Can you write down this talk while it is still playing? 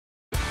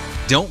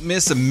Don't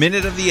miss a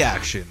minute of the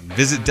action.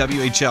 Visit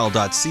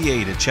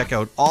WHL.ca to check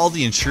out all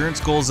the insurance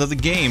goals of the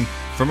game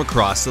from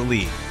across the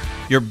league.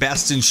 Your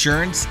best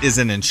insurance is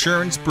an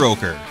insurance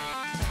broker.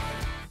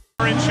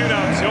 In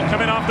shootouts, he'll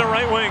come in off the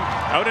right wing,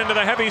 out into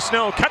the heavy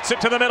snow, cuts it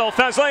to the middle.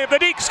 Fazleyev, the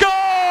deke, scores!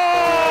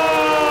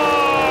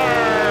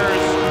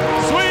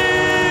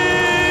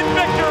 Sweet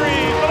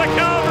victory for the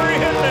Calgary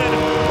Hitmen.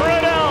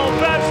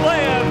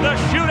 Fazleyev, the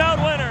shootout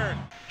winner.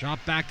 Drop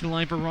back to the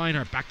line for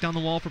Reinhardt. Back down the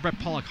wall for Brett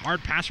Pollock.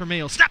 Hard pass for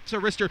Mayo. Snaps a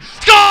wrister.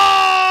 Scores!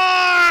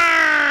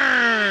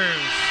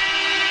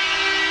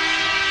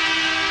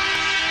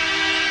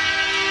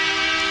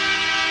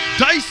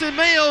 Dyson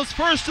Mayo's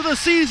first of the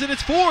season.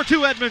 It's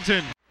 4-2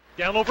 Edmonton.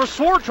 Down low for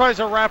Sword, tries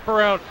a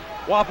wraparound.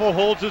 Wapo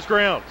holds his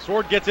ground.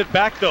 Sword gets it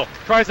back though.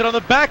 Tries it on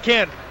the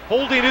backhand.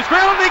 Holding his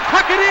ground. They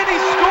tuck it in. He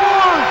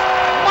scores!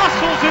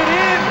 Muscles it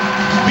in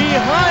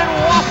behind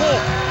Wapo.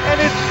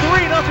 And it's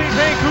 3-0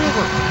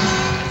 Vancouver.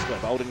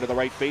 Slip out into the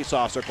right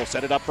face-off circle.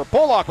 Set it up for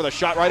Pollock with a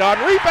shot right on.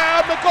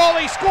 Rebound. The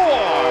goalie scores!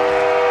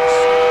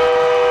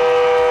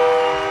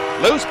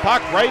 Loose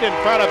puck right in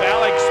front of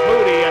Alex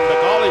Moody, and the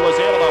goalie was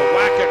able to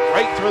whack it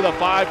right through the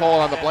 5-hole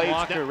on the blades.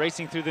 Walker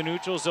racing through the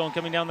neutral zone,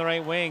 coming down the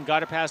right wing,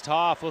 got it past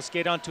Hoff, will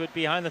skate onto it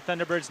behind the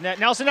Thunderbirds net.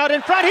 Nelson out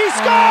in front, he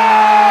scores!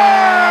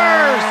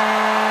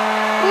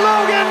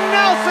 Logan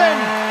Nelson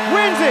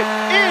wins it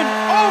in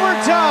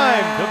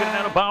overtime. He'll get it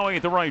out of Bowie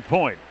at the right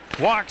point.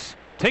 Walks,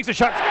 takes a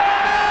shot.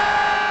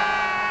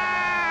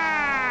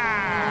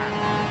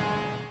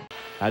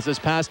 As this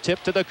pass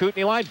tipped to the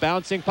Kootenay line,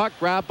 bouncing puck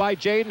grabbed by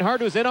Jaden Hart,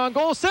 who's in on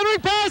goal,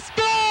 centering pass,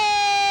 scores!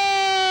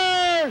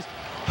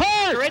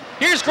 Hart!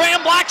 Here's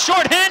Graham Black,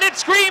 short-handed,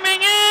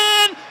 screaming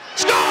in,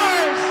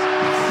 scores!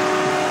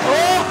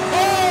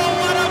 Oh,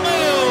 what a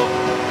move!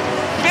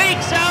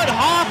 Fakes out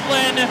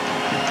Hoffman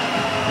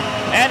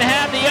and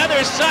had the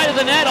other side of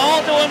the net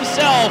all to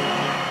himself.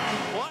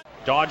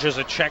 Dodges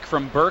a check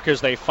from Burke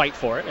as they fight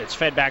for it. It's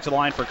fed back to the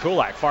line for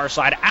Kulak. Far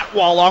side at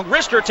wall long.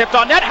 Wrister tipped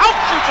on net. Houck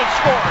shoots and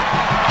scores.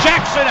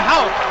 Jackson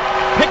Houck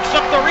picks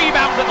up the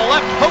rebound at the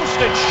left post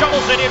and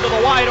shovels it into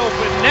the wide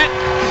open net.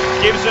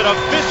 Gives it a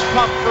fist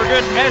pump for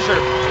good measure.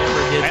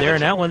 Never did there.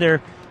 And that one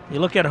there, you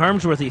look at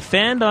Harmsworth. He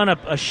fanned on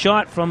a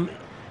shot from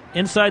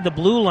inside the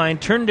blue line,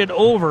 turned it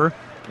over,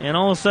 and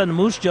all of a sudden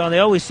Moose Jaw, they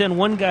always send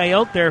one guy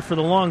out there for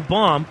the long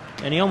bomb,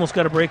 and he almost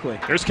got a breakaway.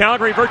 Here's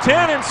Calgary.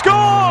 Virtanen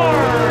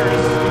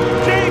scores!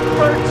 Jake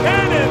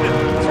Virtanen,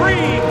 3-2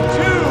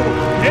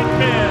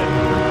 Hitmen.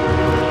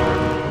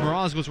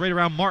 Mraz goes right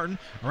around Martin,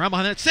 around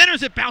behind that,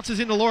 centers it, bounces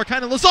into lower,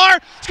 kind of Lazar,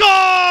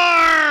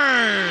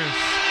 scores!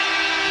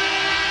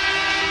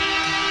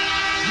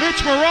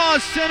 Mitch Mraz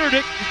centered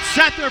it,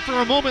 sat there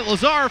for a moment,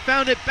 Lazar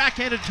found it,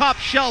 backhanded top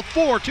shelf,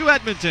 4-2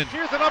 Edmonton.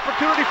 Here's an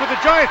opportunity for the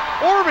Giants.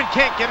 Orban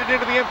can't get it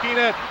into the empty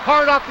net.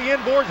 Hard off the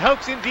end boards,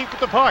 Houck's in deep with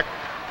the puck.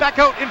 Back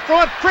out in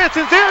front,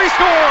 Francis there, he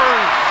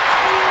scores!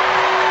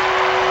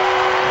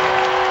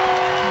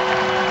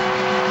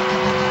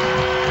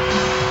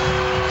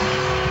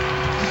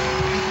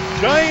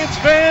 Giants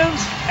fans,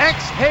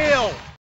 exhale.